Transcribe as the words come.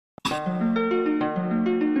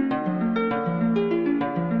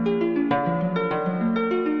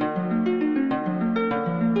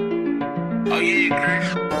Baby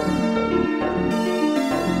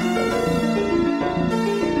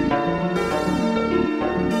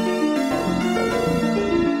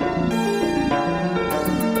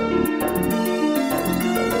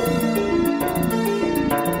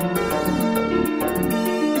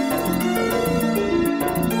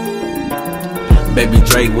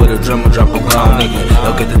Drake with a drummer, drop a grown nigga.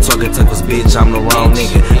 Don't get the talking to cause bitch, I'm the wrong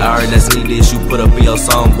nigga. I heard that's me this you put up in your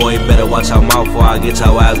song, boy. Better watch your mouth before I get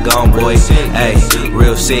your ass gone, boy. Hey,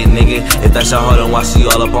 real shit, nigga. If that's your hoe, then why she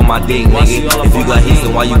all up on my dick, nigga? If you got hits,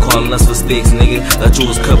 then why you calling us for sticks, nigga? Thought you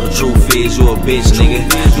was cut, but truth is you a bitch, nigga.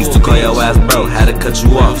 Used to call your ass broke, had to cut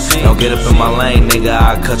you off. Don't get up in my lane, nigga,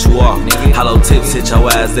 I'll cut you off. Hollow tips hit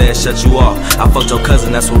your ass there and shut you off. I fucked your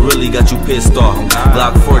cousin, that's what really got you pissed off.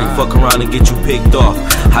 Glock 40, fuck around and get you picked off.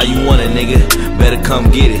 How you want it, nigga? Better come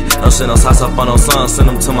get it. Don't send no sauce up on no son, send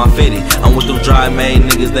them to my fitty. I'm with them dry made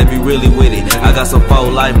niggas that be really with it. I got some full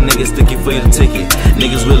life niggas sticky for your ticket.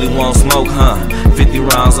 Niggas really want smoke, huh? 50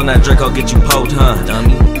 rounds on that Draco get you poked, huh?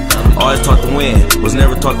 Dummy. Always taught to win, was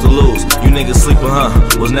never taught to lose. You niggas sleeping, huh?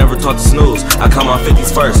 Was never taught to snooze. I count my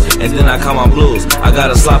 50s first, and then I count my blues. I got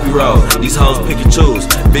a sloppy roll, these hoes pick and choose.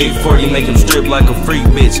 Big 40 make him strip like a freak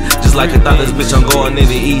bitch. Just like a thoughtless bitch, I'm going in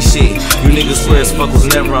to eat shit. You niggas swear as fuck was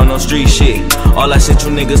never on no street shit. All that shit you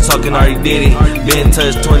niggas talking already did it. Been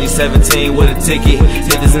touched 2017 with a ticket.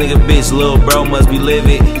 Hit this nigga bitch, lil' bro must be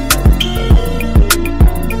livid.